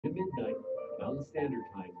to midnight Mountain Standard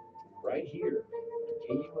Time, right here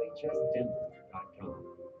on KUHSdenver.com.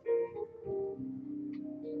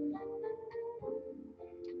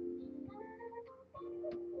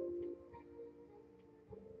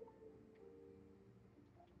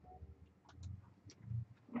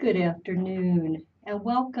 Good afternoon, and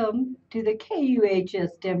welcome to the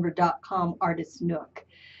KUHSdenver.com Artist Nook.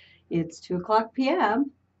 It's 2 o'clock p.m.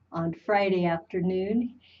 on Friday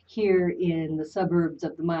afternoon here in the suburbs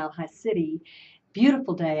of the Mile High City.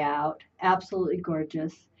 Beautiful day out, absolutely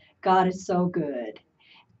gorgeous. God is so good,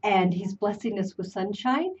 and He's blessing us with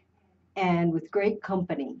sunshine and with great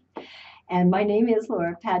company. And my name is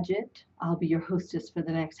Laura Paget. I'll be your hostess for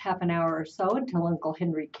the next half an hour or so until Uncle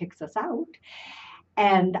Henry kicks us out.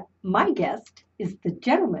 And my guest is the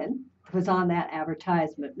gentleman who was on that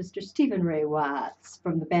advertisement, Mr. Stephen Ray Watts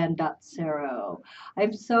from the band Dot Zero.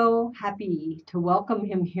 I'm so happy to welcome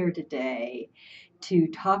him here today to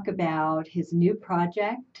talk about his new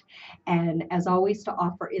project and, as always, to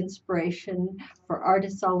offer inspiration for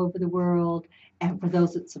artists all over the world and for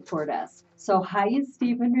those that support us. So, hi,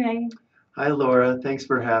 Stephen Ray. Hi, Laura. Thanks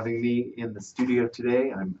for having me in the studio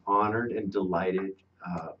today. I'm honored and delighted.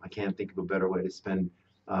 I can't think of a better way to spend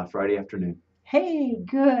Friday afternoon. Hey,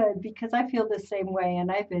 good, because I feel the same way,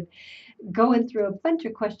 and I've been going through a bunch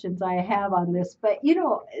of questions I have on this. But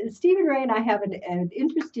Stephen Ray and I have an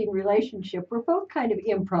interesting relationship. We're both kind of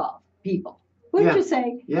improv people. Wouldn't you Yeah,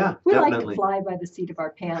 say? yeah, We like to definitely. fly by the seat of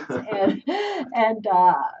our pants, and in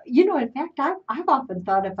fact, I've often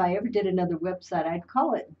thought if I ever did another website, I'd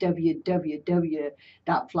call it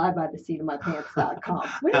www.flybytheseatofmypants.com.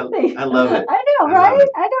 What do I, you think? I love it. I know, I love right? it.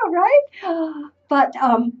 I know, right? But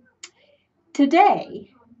today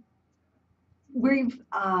we've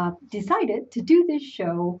decided to do this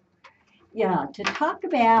show, yeah, to talk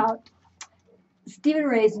about Stephen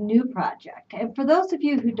Ray's new project. And for those of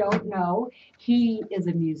you who don't know, he is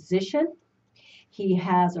a musician. He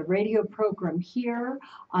has a radio program here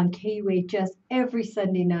on KUHS every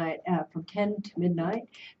Sunday night from 10 to midnight,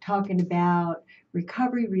 talking about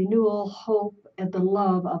recovery, renewal, hope, and the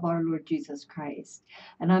love of our Lord Jesus Christ.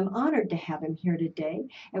 And I'm honored to have him here today.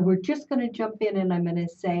 And we're just going to jump in and I'm going to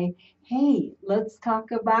say, hey, let's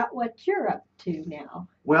talk about what you're up to now.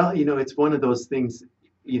 Well, it's one of those things,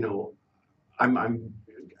 you know, I'm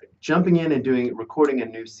jumping in and recording a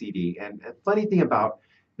new CD. And a funny thing about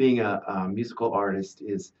being a musical artist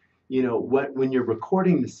is, when you're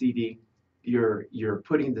recording the CD, you're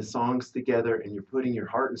putting the songs together and you're putting your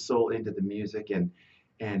heart and soul into the music and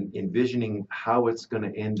envisioning how it's going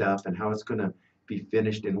to end up and how it's going to be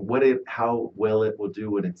finished and how well it will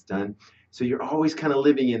do when it's done. So you're always kind of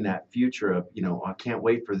living in that future of, I can't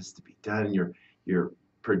wait for this to be done. You're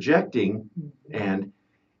projecting and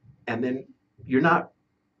and then you're not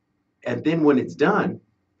and then when it's done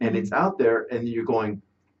and it's out there and you're going,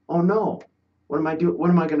 oh no, what am I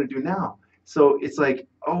going to do now? So it's like,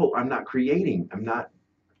 oh, I'm not creating, I'm not,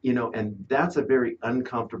 and that's a very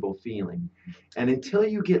uncomfortable feeling. And until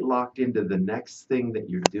you get locked into the next thing that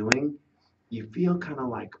you're doing, you feel kind of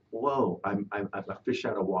like, whoa, I'm a fish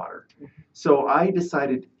out of water. So I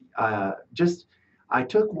decided, just I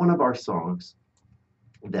took one of our songs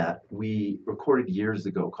that we recorded years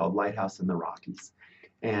ago called Lighthouse in the Rockies.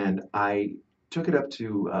 And I took it up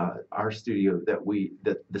to our studio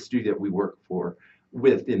the studio that we work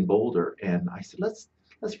with in Boulder. And I said, let's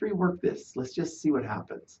rework this. Let's just see what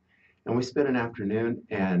happens. And we spent an afternoon,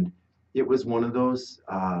 and it was one of those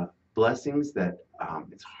blessings that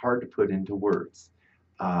it's hard to put into words.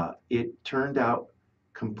 It turned out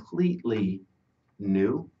completely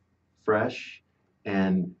new, fresh,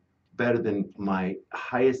 and better than my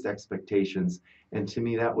highest expectations. And to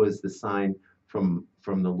me, that was the sign from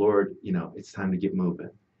the Lord, it's time to get moving.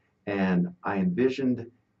 And I envisioned,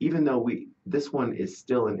 even though this one is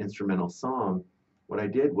still an instrumental song, what I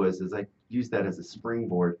did is I used that as a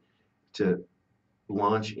springboard to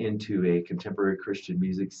launch into a contemporary Christian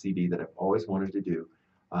music CD that I've always wanted to do,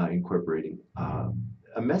 incorporating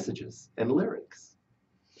messages and lyrics.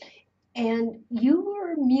 And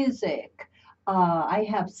your music, I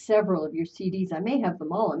have several of your CDs. I may have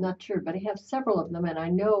them all, I'm not sure, but I have several of them. And I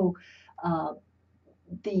know uh,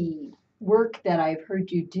 the work that I've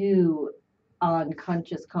heard you do on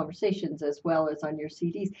Conscious Conversations as well as on your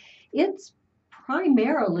CDs. It's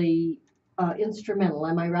primarily instrumental,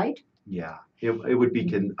 am I right? Yeah, it would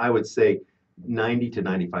be, I would say 90 to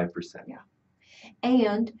 95%. Yeah.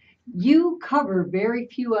 And you cover very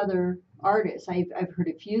few other artists. I've heard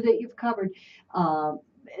a few that you've covered. Uh,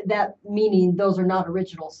 that meaning those are not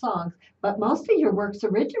original songs, but most of your work's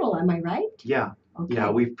original. Am I right? Yeah, Okay. yeah,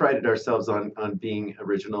 we've prided ourselves on being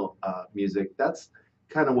original music.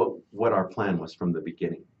 kind of what our plan was from the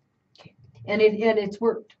beginning. And it's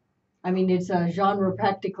worked. I mean, it's a genre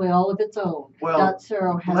practically all of its own. Well, Dot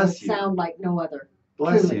Zero has a bless you. sound like no other.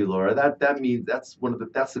 Bless Truly. you, Laura. That means that's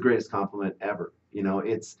the greatest compliment ever.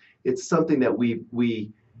 It's something that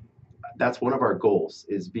we that's one of our goals,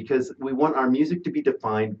 is because we want our music to be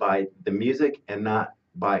defined by the music and not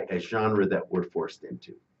by a genre that we're forced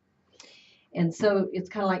into. And so it's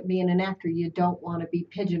kind of like being an actor. You don't want to be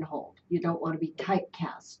pigeonholed. You don't want to be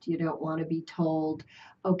typecast. You don't want to be told,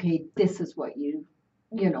 okay, this is what you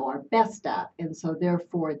are best at. And so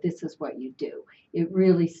therefore, this is what you do. It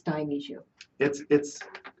really stymies you.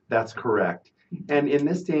 That's correct. And in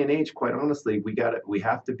this day and age, quite honestly, we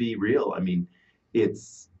have to be real. I mean,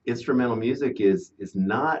 instrumental music is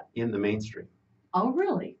not in the mainstream. Oh,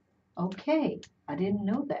 really? Okay. I didn't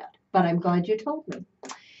know that, but I'm glad you told me.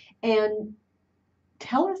 And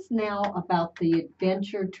tell us now about the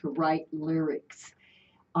adventure to write lyrics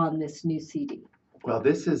on this new CD. Well,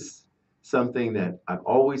 this is something that I've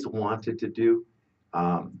always wanted to do.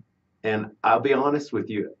 And I'll be honest with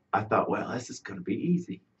you, I thought, well, this is going to be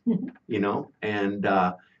easy, and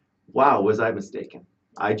wow, was I mistaken.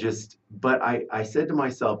 But I said to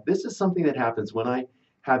myself, this is something that happens when I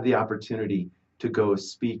have the opportunity to go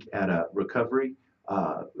speak at a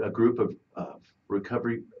group of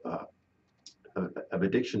recovery, of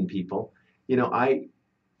addiction people.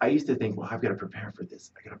 I used to think, well, I've got to prepare for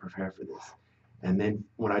this. And then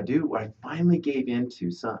when I finally gave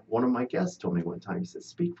into one of my guests told me one time, he said,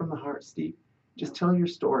 speak from the heart, Steve. Just tell your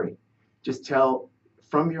story. Just tell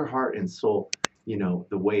from your heart and soul,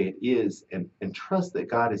 the way it is, and trust that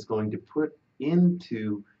God is going to put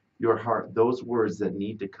into your heart those words that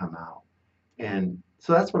need to come out. And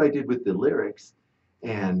so that's what I did with the lyrics.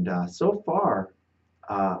 And so far,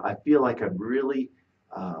 I feel like I've really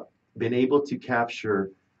been able to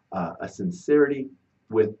capture a sincerity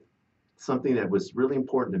with something that was really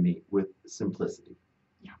important to me, with simplicity.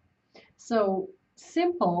 Yeah. So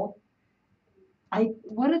simple.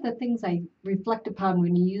 One of the things I reflect upon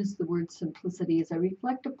when you use the word simplicity is I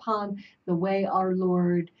reflect upon the way our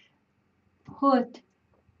Lord put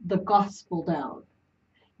the gospel down.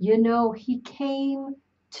 He came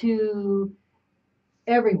to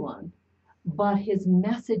everyone, but his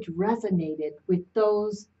message resonated with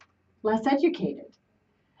those less educated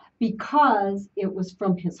because it was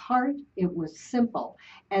from his heart. It was simple.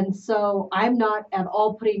 And so I'm not at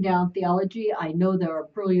all putting down theology. I know there are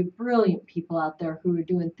brilliant, brilliant people out there who are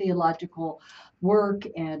doing theological work,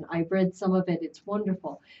 and I've read some of it. It's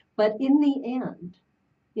wonderful. But in the end,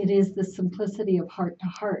 it is the simplicity of heart to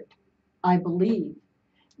heart, I believe,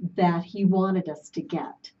 that he wanted us to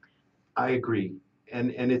get. I agree.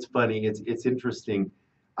 And it's funny, it's interesting.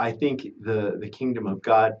 I think the kingdom of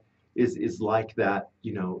God is like that,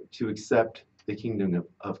 to accept the kingdom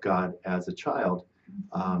of God as a child.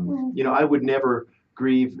 I would never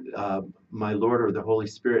grieve my Lord or the Holy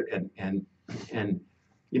Spirit and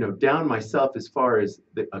down myself as far as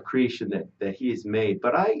a creation that he has made.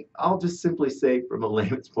 But I'll just simply say, from a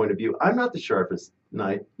layman's point of view, I'm not the sharpest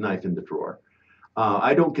knife in the drawer.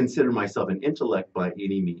 I don't consider myself an intellect by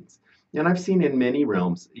any means. And I've seen in many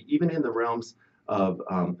realms, even in the realms of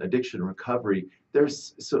addiction recovery,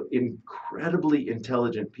 there's so incredibly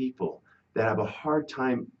intelligent people that have a hard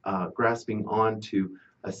time grasping onto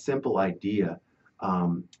a simple idea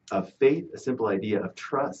of faith, a simple idea of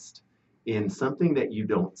trust in something that you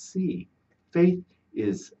don't see. Faith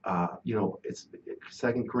is, it's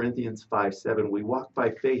 2 Corinthians 5:7. We walk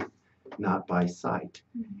by faith, not by sight.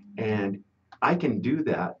 Mm-hmm. And I can do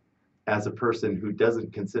that as a person who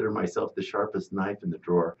doesn't consider myself the sharpest knife in the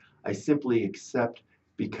drawer. I simply accept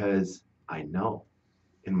because I know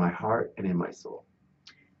in my heart and in my soul.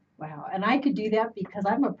 Wow. And I could do that because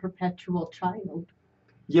I'm a perpetual child.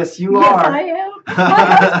 Yes, you are. Yes, I am.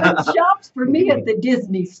 My husband shops for me at the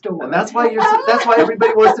Disney store. And that's why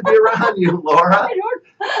everybody wants to be around you, Laura.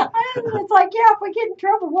 It's like, yeah, if we get in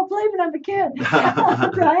trouble, we'll blame it on the kid.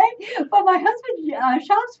 Right? But my husband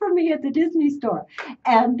shops for me at the Disney store.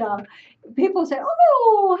 And people say,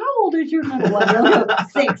 oh, how old is your little one?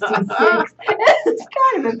 66. It's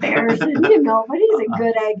kind of embarrassing, but he's a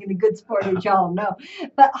good egg and a good sport, as y'all know.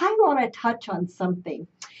 But I want to touch on something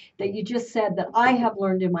that you just said that I have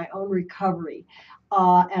learned in my own recovery.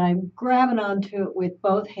 And I'm grabbing onto it with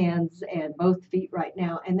both hands and both feet right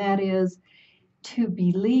now. And that is, to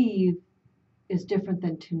believe is different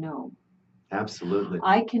than to know. Absolutely.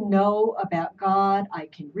 I can know about God. I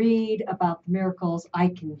can read about the miracles. I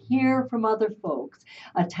can hear from other folks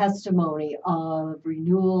a testimony of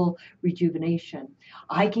renewal, rejuvenation.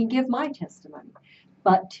 I can give my testimony.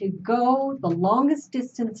 But to go the longest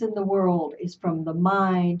distance in the world is from the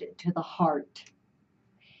mind to the heart.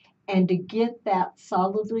 And to get that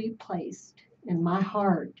solidly placed in my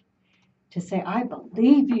heart to say, I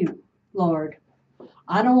believe you, Lord.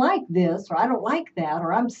 I don't like this, or I don't like that,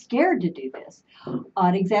 or I'm scared to do this.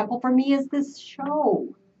 An example for me is this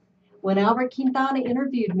show. When Albert Quintana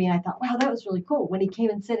interviewed me, I thought, wow, that was really cool. When he came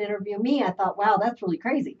and said, interview me, I thought, wow, that's really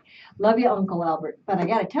crazy. Love you, Uncle Albert. But I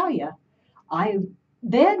got to tell you,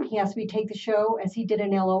 then he asked me to take the show as he did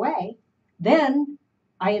an LOA. Then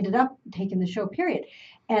I ended up taking the show, period.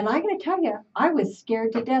 And I got to tell you, I was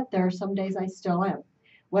scared to death. There are some days I still am.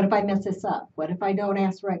 What if I mess this up? What if I don't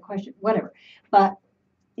ask the right question? Whatever. But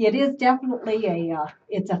it is definitely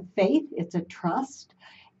it's a faith, it's a trust.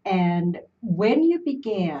 And when you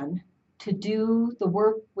began to do the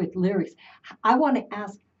work with lyrics, I want to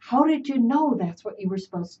ask, how did you know that's what you were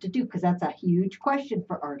supposed to do? Because that's a huge question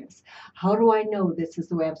for artists. How do I know this is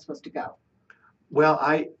the way I'm supposed to go? Well,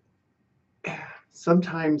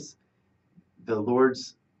 sometimes the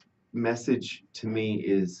Lord's message to me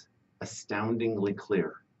is astoundingly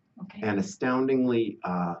clear Okay. and astoundingly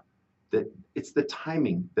that it's the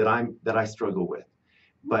timing that I struggle with.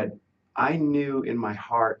 But I knew in my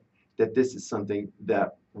heart that this is something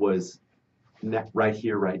that was right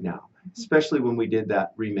here, right now. Especially when we did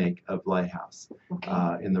that remake of Lighthouse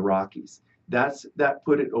Okay. in the Rockies. That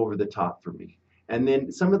put it over the top for me. And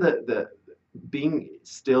then some of the being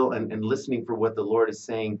still and listening for what the Lord is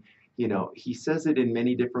saying, he says it in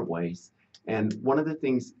many different ways. And one of the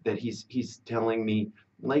things that he's telling me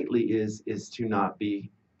lately is to not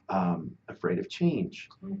be afraid of change.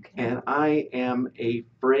 Okay. And I am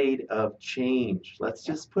afraid of change. Let's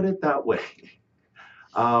just put it that way.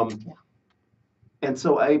 Yeah. And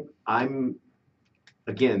so I'm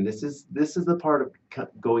again, this is the part of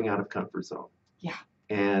going out of comfort zone. Yeah.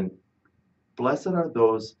 And blessed are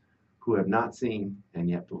those who have not seen and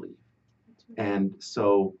yet believe. And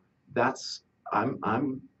so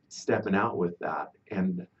I'm stepping out with that.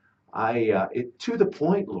 And to the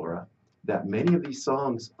point, Laura, that many of these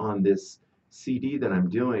songs on this CD that I'm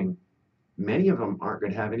doing, many of them aren't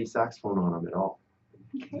going to have any saxophone on them at all.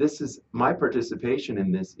 Okay. This is my participation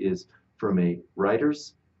in this is from a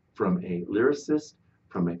writer's, from a lyricist,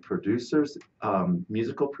 from a producer's,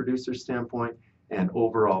 musical producer standpoint, and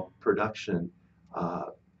overall production.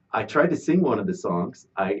 I tried to sing one of the songs.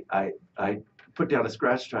 I put down a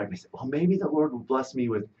scratch track and I said, well, maybe the Lord will bless me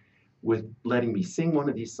with letting me sing one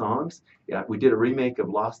of these songs. Yeah, we did a remake of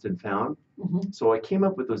Lost and Found. Mm-hmm. So I came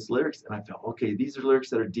up with those lyrics and I felt, okay, these are lyrics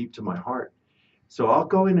that are deep to my heart. So I'll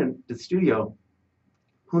go in the studio.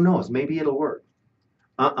 Who knows? Maybe it'll work.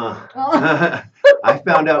 Oh. I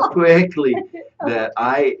found out quickly that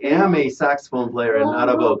I am a saxophone player and not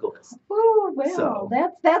a vocalist. Oh, well, So.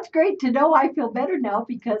 that's great to know. I feel better now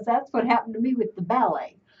because that's what happened to me with the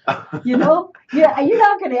ballet. Yeah, you're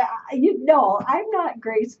not gonna. I'm not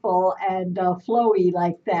graceful and flowy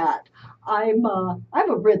like that. I'm a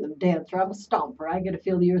rhythm dancer. I'm a stomper. I got to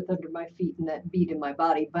feel the earth under my feet and that beat in my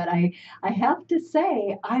body. But I have to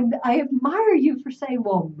say, I admire you for saying,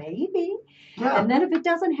 well, maybe. Yeah. And then if it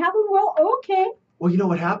doesn't happen, well, okay. Well,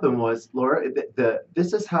 what happened was, Laura,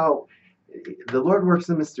 this is how the Lord works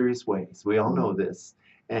in mysterious ways. We all know this.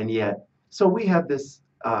 And yet, so we have this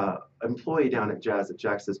employee down at Jazz at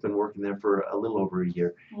Jack's that's been working there for a little over a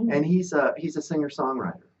year. Mm. And he's a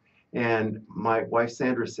singer-songwriter. And my wife,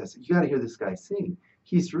 Sandra, says, you got to hear this guy sing.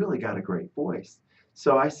 He's really got a great voice.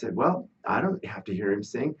 So I said, well, I don't have to hear him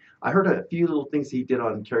sing. I heard a few little things he did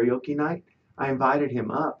on karaoke night. I invited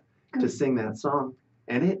him up to sing that song.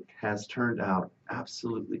 And it has turned out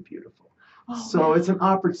absolutely beautiful. Oh, So wow. it's an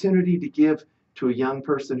opportunity to give to a young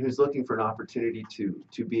person who's looking for an opportunity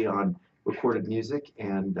to be on recorded music,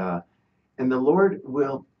 and the Lord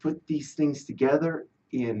will put these things together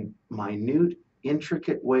in minute,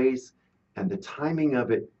 intricate ways, and the timing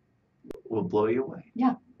of it will blow you away.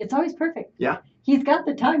 Yeah, it's always perfect. Yeah. He's got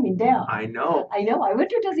the timing down. I know. I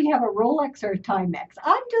wonder, does he have a Rolex or a Timex?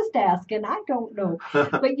 I'm just asking. I don't know.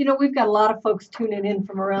 But we've got a lot of folks tuning in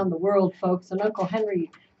from around the world, folks. And Uncle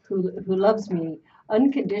Henry, who loves me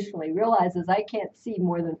unconditionally, realizes I can't see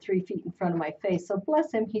more than 3 feet in front of my face. So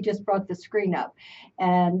bless him, he just brought the screen up.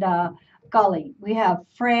 And golly, we have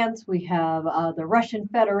France, we have the Russian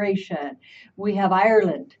Federation, we have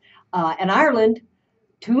Ireland. And Ireland,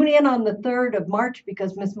 Tune in on the 3rd of March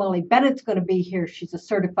because Miss Molly Bennett's going to be here. She's a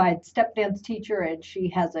certified step dance teacher and she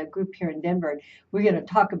has a group here in Denver. We're going to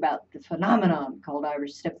talk about the phenomenon called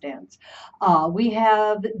Irish step dance. We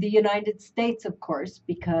have the United States, of course,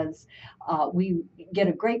 because we get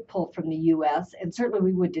a great pull from the U.S. and certainly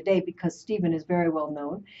we would today because Stephen is very well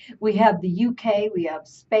known. We have the U.K., we have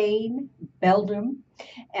Spain, Belgium,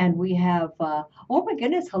 and we have, oh my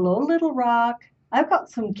goodness, hello, Little Rock. I've got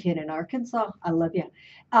some kid in Arkansas. I love you.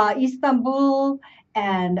 Istanbul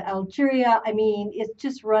and Algeria. I mean, it's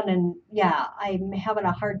just running. Yeah, I'm having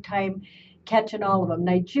a hard time catching all of them.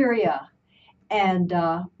 Nigeria. And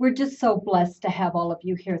we're just so blessed to have all of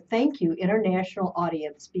you here. Thank you, international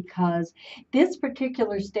audience, because this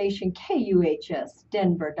particular station,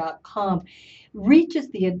 KUHSdenver.com, reaches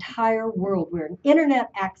the entire world. We're an internet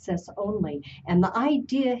access only. And the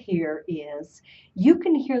idea here is you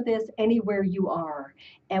can hear this anywhere you are.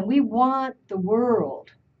 And we want the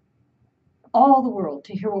world, all the world,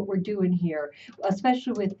 to hear what we're doing here,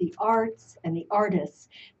 especially with the arts and the artists,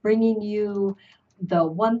 bringing you the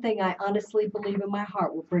one thing I honestly believe in my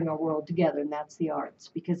heart will bring our world together, and that's the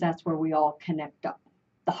arts, because that's where we all connect up.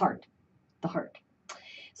 The heart, the heart.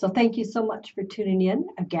 So thank you so much for tuning in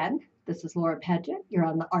again. This is Laura Paget. You're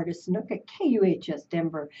on the Artist Nook at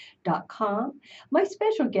KUHSdenver.com. My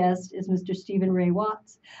special guest is Mr. Stephen Ray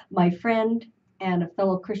Watts, my friend and a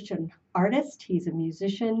fellow Christian artist. He's a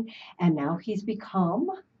musician, and now he's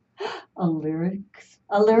become a lyric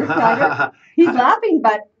writer. He's laughing,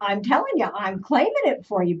 but I'm telling you, I'm claiming it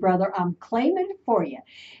for you, brother. I'm claiming it for you.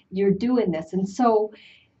 You're doing this. And so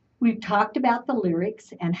we've talked about the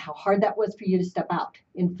lyrics and how hard that was for you to step out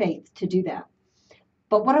in faith to do that.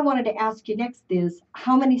 But what I wanted to ask you next is,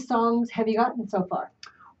 how many songs have you gotten so far?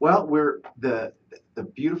 Well, the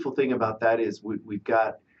beautiful thing about that is we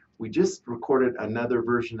just recorded another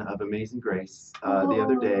version of Amazing Grace the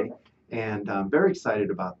other day, and I'm very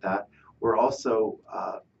excited about that. We're also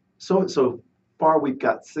so far we've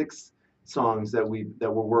got 6 songs that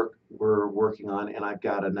we're working on, and I've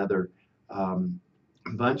got another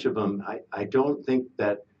bunch of them. I don't think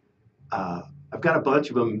that I've got a bunch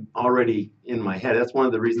of them already in my head. That's one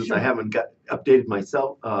of the reasons Sure. I haven't updated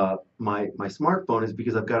myself my smartphone, is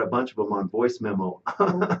because I've got a bunch of them on voice memo.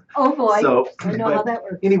 Oh boy, So, I know how that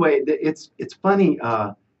works. Anyway, it's funny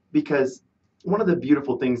because one of the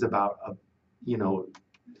beautiful things about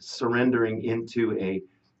surrendering into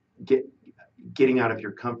getting out of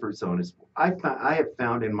your comfort zone is I have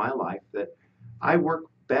found in my life that I work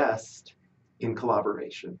best in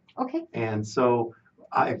collaboration. Okay. And so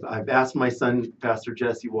I've asked my son, Pastor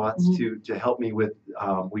Jesse Watts, to help me with.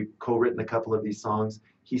 We've co-written a couple of these songs.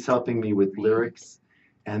 He's helping me with lyrics,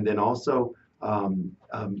 and then also a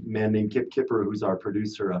man named Kip Kipper, who's our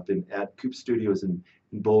producer up at KUHS Studios in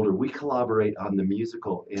Boulder. We collaborate on the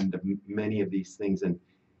musical end of many of these things, and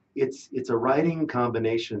it's a writing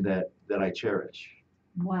combination that I cherish.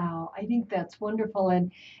 Wow, I think that's wonderful.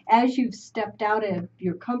 And as you've stepped out of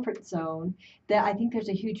your comfort zone, that I think there's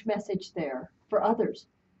a huge message there for others.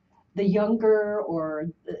 The younger or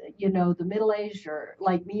the middle-aged, or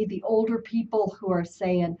like me, the older people who are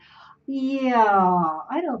saying, yeah,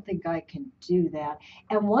 I don't think I can do that.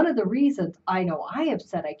 And one of the reasons I know I have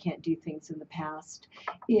said I can't do things in the past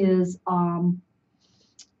is, what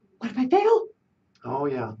if I fail? Oh,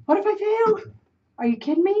 yeah. What if I fail? Are you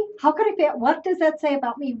kidding me? How could I fail? What does that say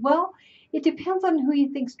about me? Well, it depends on who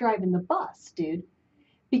you think's driving the bus, dude.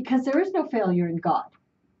 Because there is no failure in God.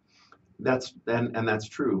 That's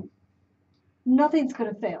true. Nothing's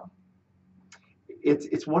going to fail.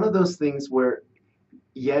 It's one of those things where,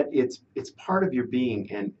 yet it's part of your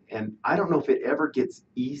being, and I don't know if it ever gets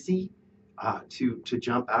easy to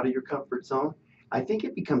jump out of your comfort zone. I think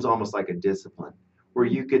it becomes almost like a discipline, where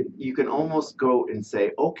you can almost go and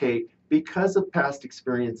say, okay, because of past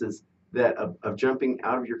experiences that of jumping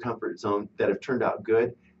out of your comfort zone that have turned out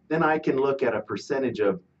good, then I can look at a percentage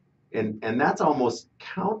of, and that's almost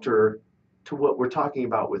counter to what we're talking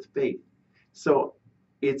about with faith. So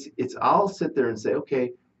it's I'll sit there and say,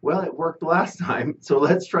 okay, well, it worked last time, so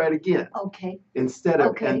let's try it again. Okay. Instead of,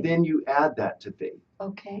 Okay. and then you add that to faith.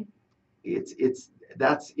 Okay.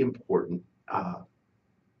 That's important.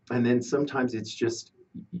 And then sometimes it's just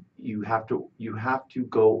you have to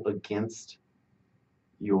go against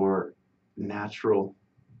your natural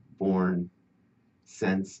born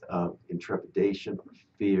sense of intrepidation or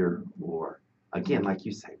fear, or again, like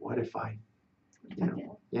you say, what if I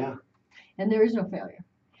yeah. And there is no failure.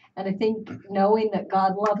 And I think knowing that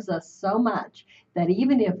God loves us so much that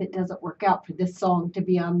even if it doesn't work out for this song to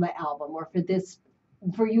be on the album, or for this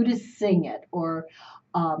for you to sing it. Or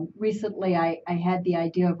recently I had the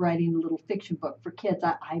idea of writing a little fiction book for kids.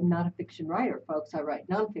 I'm not a fiction writer, folks. I write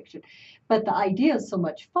nonfiction. But the idea is so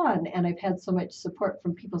much fun, and I've had so much support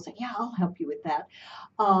from people saying, yeah, I'll help you with that.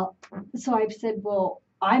 So I've said, well,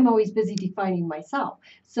 I'm always busy defining myself.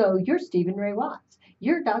 So you're Stephen Ray Watts.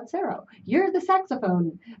 You're Dot Zero. You're the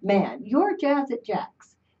saxophone man. You're Jazz at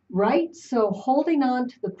Jack's, right? So holding on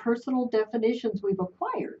to the personal definitions we've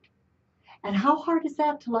acquired. And how hard is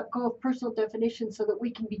that to let go of personal definitions so that we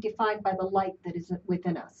can be defined by the light that is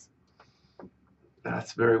within us?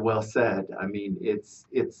 That's very well said. I mean, that's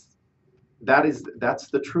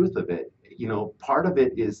the truth of it. You know, part of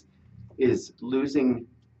it is losing,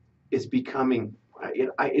 is becoming.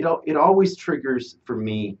 It always triggers for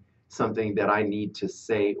me something that I need to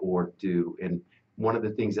say or do, and one of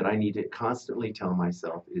the things that I need to constantly tell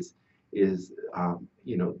myself is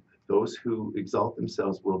you know, those who exalt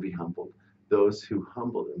themselves will be humbled. Those who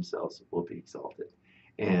humble themselves will be exalted.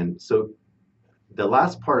 And so the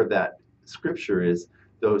last part of that scripture is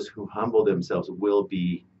those who humble themselves will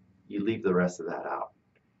be, you leave the rest of that out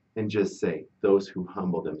and just say those who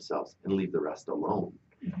humble themselves and leave the rest alone.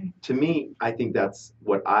 Mm-hmm. To me, I think that's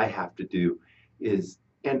what I have to do is,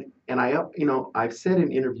 and I, you know, I've said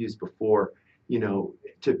in interviews before, you know,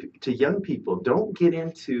 to young people, don't get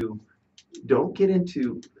into,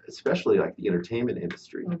 especially like the entertainment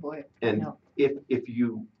industry. Oh boy. And No. if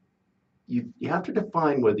you have to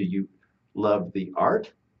define whether you love the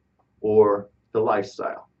art or the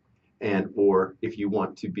lifestyle, and or if you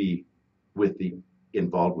want to be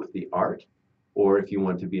involved with the art, or if you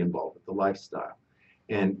want to be involved with the lifestyle.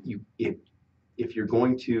 And if you're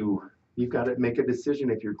going to, you've got to make a decision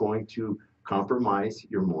if you're going to compromise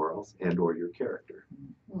your morals and or your character.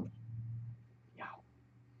 Mm-hmm. Yeah.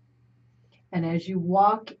 And as you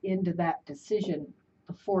walk into that decision,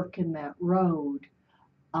 the fork in that road,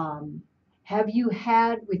 have you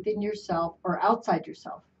had within yourself or outside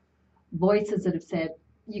yourself voices that have said,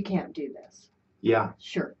 you can't do this? Yeah.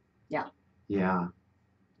 Sure. Yeah. Yeah,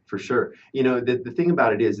 for sure. You know, the thing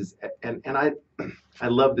about it is and I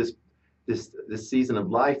love this season of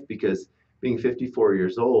life, because being 54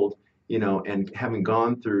 years old, you know, and having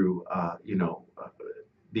gone through you know,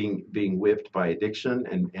 being whipped by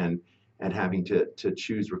addiction and having to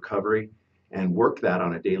choose recovery and work that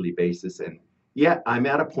on a daily basis. And yeah, I'm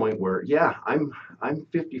at a point where, yeah, I'm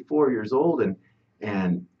 54 years old, and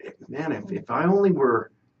man, if I only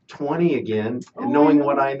were 20 again, and knowing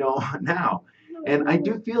what I know now. And I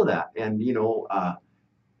do feel that. And, you know,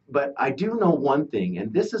 but I do know one thing,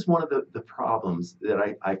 and this is one of the problems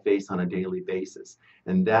that I face on a daily basis.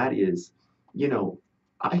 And that is, you know,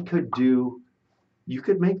 you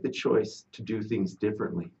could make the choice to do things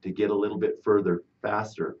differently, to get a little bit further,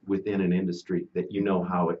 faster within an industry that you know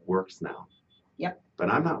how it works now. Yep. But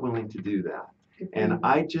I'm not willing to do that. And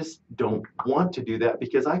I just don't want to do that,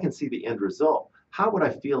 because I can see the end result. How would I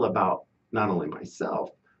feel about not only myself,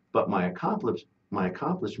 but my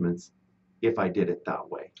accomplishments if I did it that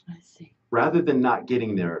way? I see. Rather than not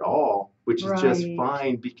getting there at all, which is just Right.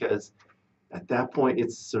 fine, because at that point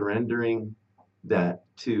it's surrendering that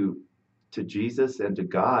to Jesus and to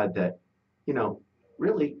God, that, you know,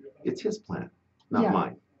 really it's his plan, not Yeah.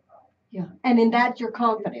 mine. Yeah. And in that you're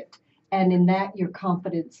confident. And in that your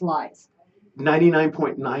confidence lies.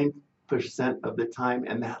 99.9% of the time,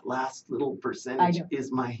 and that last little I percentage know.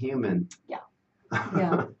 is my human. Yeah.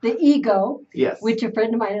 Yeah. The ego, Yes. which a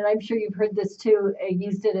friend of mine, and I'm sure you've heard this too,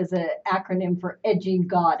 used it as an acronym for edging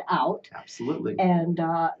God out. Absolutely. And,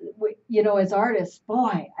 you know, as artists,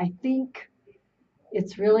 boy, I think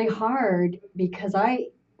it's really hard, because I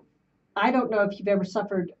don't know if you've ever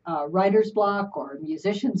suffered writer's block or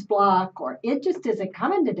musician's block, or it just isn't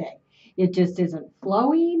coming today. It just isn't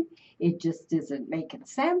flowing. It just isn't making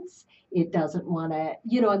sense. It doesn't want to,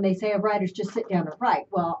 you know, and they say writers just sit down and write.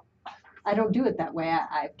 Well, I don't do it that way.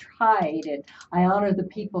 I've tried, and I honor the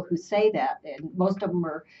people who say that. And most of them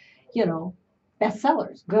are, you know,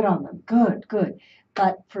 bestsellers. Good on them. Good, good.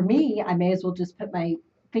 But for me, I may as well just put my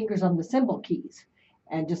fingers on the cymbal keys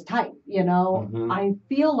and just type, you know. Mhm. I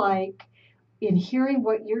feel like in hearing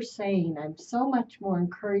what you're saying, I'm so much more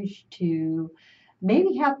encouraged to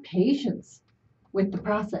maybe have patience with the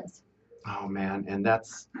process. Oh man, and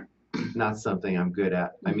that's not something I'm good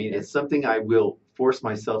at. I mean, it's something I will force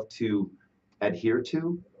myself to adhere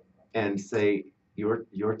to and say,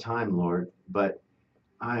 your time, Lord, but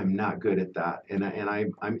I'm not good at that. And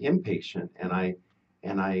I'm impatient, and I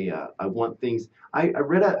want things. I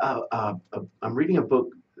read I'm reading a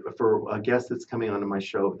book for a guest that's coming onto my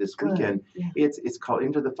show this Good. weekend. Yeah. It's called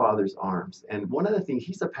Into the Father's Arms. And one of the things,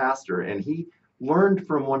 he's a pastor, and he learned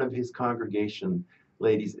from one of his congregation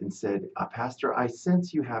ladies and said, Pastor, I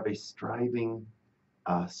sense you have a striving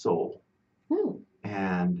soul. Hmm.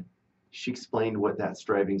 And she explained what that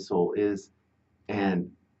striving soul is.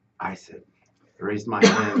 And I said, raised my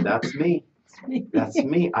hand, that's me. That's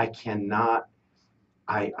me. I cannot.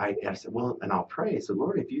 I said, well, and I'll pray. I said,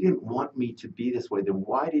 Lord, if you didn't want me to be this way, then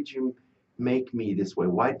why did you make me this way?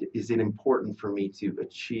 Why is it important for me to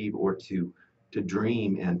achieve or to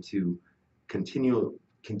dream and to continue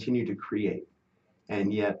to create?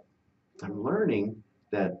 And yet I'm learning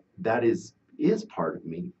that that is part of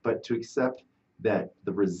me, but to accept that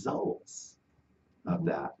the results of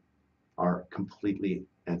that are completely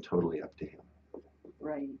and totally up to him.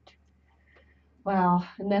 Right. Wow.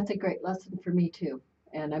 And that's a great lesson for me too.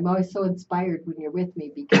 And I'm always so inspired when you're with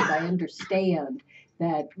me because I understand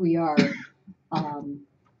that we are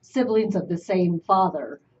siblings of the same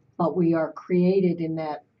father, but we are created in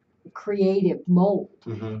that creative mold.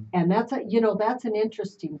 Mm-hmm. And that's that's an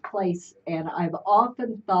interesting place. And I've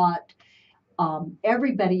often thought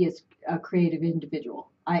everybody is a creative individual.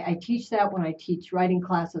 I teach that when I teach writing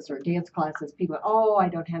classes or dance classes. People, oh, I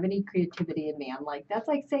don't have any creativity in me. I'm like, that's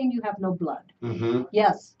like saying you have no blood. Mm-hmm.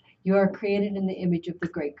 Yes, you are created in the image of the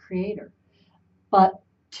great creator. But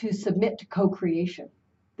to submit to co-creation,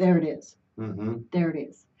 there it is. Mm-hmm. There it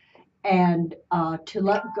is. And to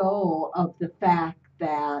let go of the fact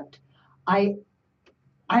that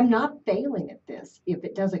I'm not failing at this. If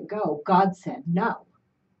it doesn't go, God said no.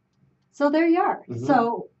 So there you are. Mm-hmm.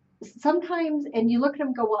 So sometimes, and you look at them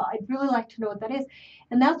and go, well, I'd really like to know what that is.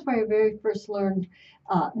 And that's where I very first learned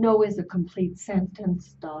no is a complete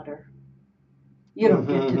sentence, daughter. You don't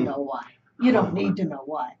get to know why. You don't need to know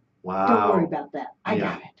why. Wow. Don't worry about that. I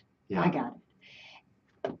got it. Yeah. I got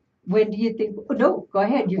it. When do you think? Oh, no, go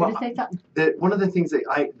ahead. You're going to say something. One of the things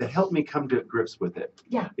that helped me come to grips with it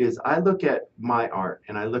is I look at my art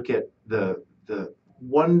and I look at the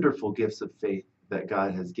wonderful gifts of faith that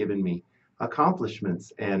God has given me,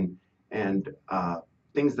 accomplishments and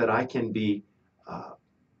things that I can be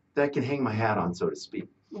that I can hang my hat on, so to speak.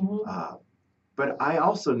 Mm-hmm. But I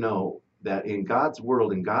also know that in God's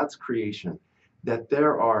world, in God's creation, that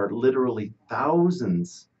there are literally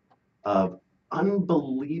thousands of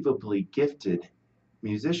unbelievably gifted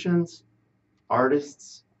musicians,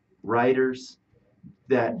 artists, writers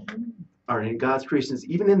that are in God's creations,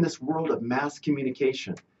 even in this world of mass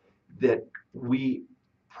communication, that we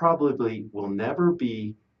probably will never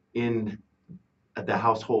be in the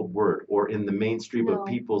household word or in the mainstream of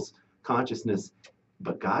people's consciousness,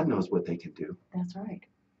 but God knows what they can do. That's right.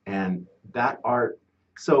 And that art,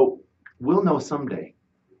 so we'll know someday,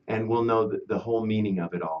 and we'll know the whole meaning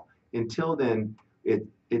of it all. Until then, it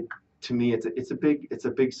to me it's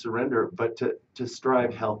a big surrender, but to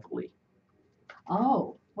strive healthily.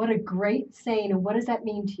 Oh, what a great saying! And what does that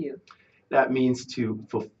mean to you? That means to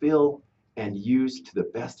fulfill and use to the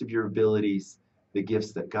best of your abilities the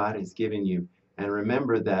gifts that God has given you, and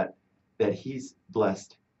remember that He's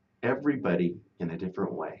blessed everybody in a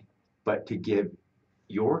different way, but to give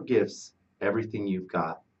your gifts everything you've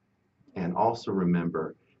got, and also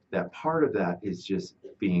remember that part of that is just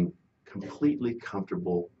being completely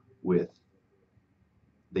comfortable with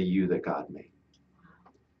the you that God made.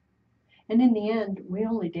 And in the end, we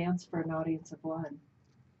only dance for an audience of one.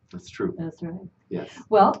 That's true. That's right. Yes.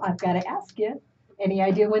 Well, I've got to ask you, any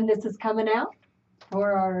idea when this is coming out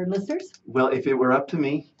for our listeners? Well, if it were up to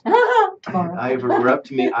me, tomorrow. if it were up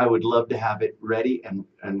to me, I would love to have it ready and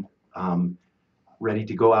ready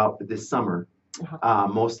to go out this summer.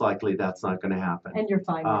 Most likely that's not going to happen. And you're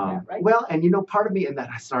fine with that, right? Well, and part of me, and that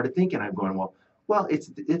I started thinking, I'm going, well, it's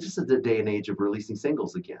just the day and age of releasing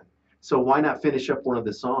singles again. So why not finish up one of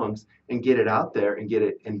the songs and get it out there and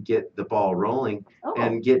get the ball rolling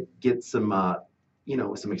and get some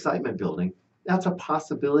some excitement building. That's a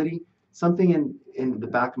possibility. Something in the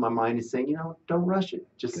back of my mind is saying, don't rush it.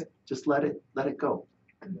 Just let it go.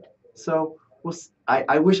 Good. So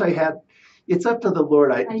I wish I had. It's up to the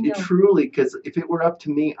Lord. I truly, because if it were up to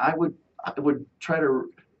me, I would try to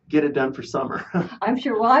get it done for summer. I'm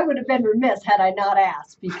sure. Well, I would have been remiss had I not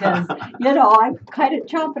asked because, I'm kind of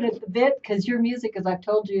chomping at the bit because your music, as I've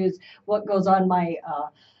told you, is what goes on my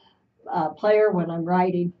player when I'm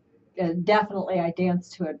writing. Definitely, I dance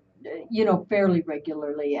to it, fairly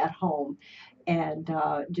regularly at home. And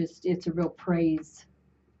it's a real praise.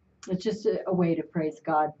 It's just a way to praise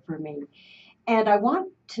God for me. And I want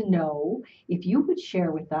to know if you would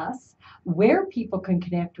share with us where people can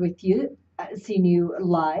connect with you, seeing you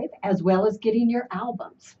live, as well as getting your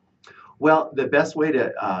albums. Well, the best way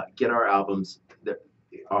to get our albums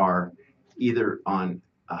are either on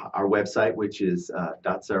our website, which is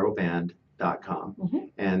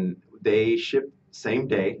 .zaroband.com, and they ship same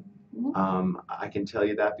day. I can tell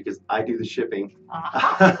you that because I do the shipping. Man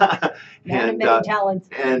of and many talents.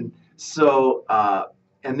 and so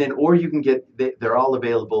and then or you can get they're all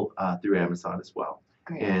available through Amazon as well.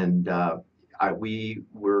 Great. And we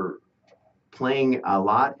were playing a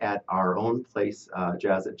lot at our own place,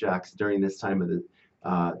 Jazz at Jack's, during this time of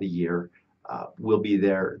the year. We'll be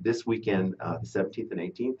there this weekend, the 17th and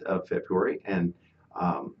 18th of February, and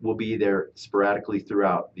we'll be there sporadically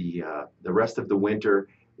throughout the rest of the winter.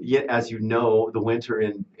 Yet, as you know, the winter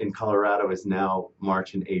in Colorado is now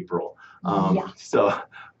March and April. Yeah. So,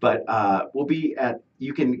 but we'll be at.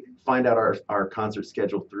 You can find out our concert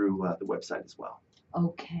schedule through the website as well.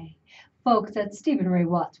 Okay. Folks, that's Stephen Ray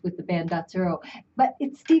Watts with the band .0. But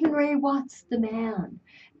it's Stephen Ray Watts, the man,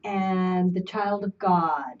 and the child of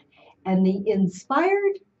God, and the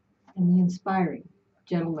inspired and the inspiring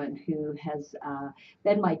gentleman who has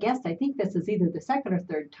been my guest. I think this is either the second or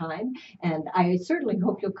third time, and I certainly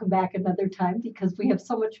hope you'll come back another time because we have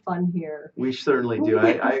so much fun here. We certainly do.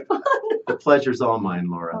 We have fun. The pleasure's all mine,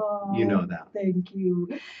 Laura. Oh, You know that. Thank you.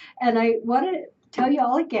 And I want to tell you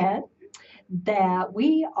all again that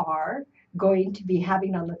we are going to be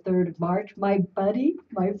having on the 3rd of March my buddy,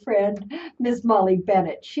 my friend, Miss Molly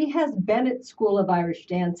Bennett. She has Bennett School of Irish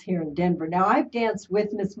Dance here in Denver. Now, I've danced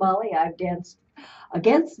with Miss Molly. I've danced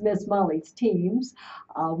against Miss Molly's teams.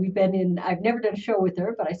 I've never done a show with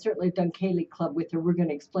her, but I certainly have done Kaylee Club with her. We're going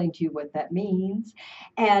to explain to you what that means.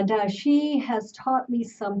 And she has taught me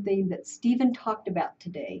something that Stephen talked about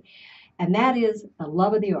today, and that is the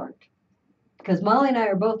love of the art. Because Molly and I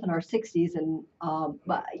are both in our 60s, and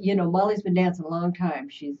Molly's been dancing a long time.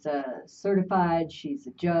 She's certified. She's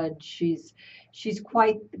a judge. She's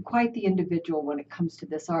quite the individual when it comes to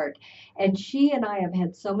this art. And she and I have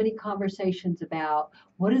had so many conversations about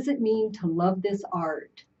what does it mean to love this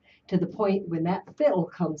art, to the point when that fiddle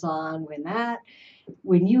comes on,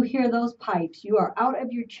 when you hear those pipes, you are out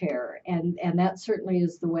of your chair, and that certainly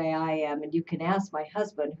is the way I am. And you can ask my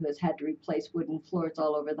husband, who has had to replace wooden floors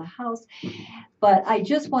all over the house. But I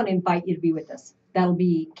just want to invite you to be with us. That'll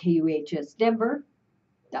be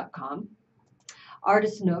KUHSdenver.com.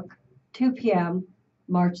 Artist Nook, 2 p.m.,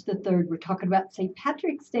 March the 3rd. We're talking about St.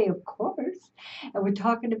 Patrick's Day, of course, and we're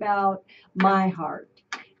talking about my heart,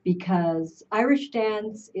 because Irish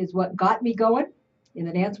dance is what got me going in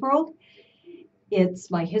the dance world.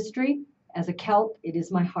 It's my history. As a Celt, it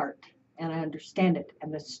is my heart, and I understand it.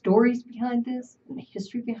 And the stories behind this and the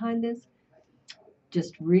history behind this,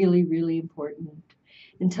 just really, really important.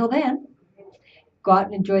 Until then, go out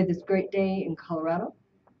and enjoy this great day in Colorado.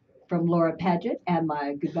 From Laura Paget and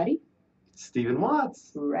my good buddy, Stephen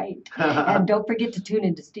Watts. Right. And don't forget to tune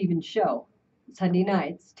into Stephen's show, Sunday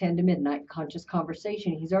nights, 10 to midnight, Conscious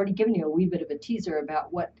Conversation. He's already given you a wee bit of a teaser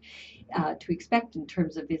about what to expect in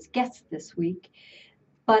terms of his guests this week.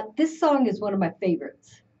 But this song is one of my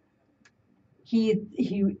favorites. He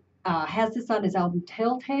has this on his album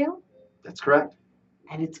Telltale. That's correct.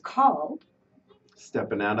 And it's called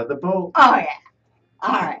Stepping Out of the Boat. Oh, yeah.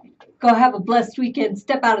 All right. Go have a blessed weekend.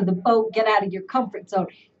 Step out of the boat. Get out of your comfort zone.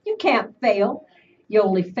 You can't fail. You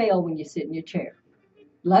only fail when you sit in your chair.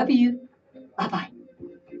 Love you. Bye-bye.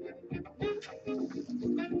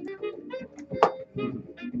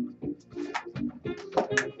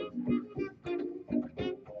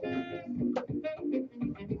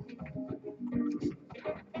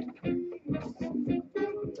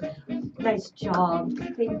 Nice job.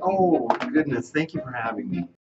 Thank you. Oh, goodness. Thank you for having me.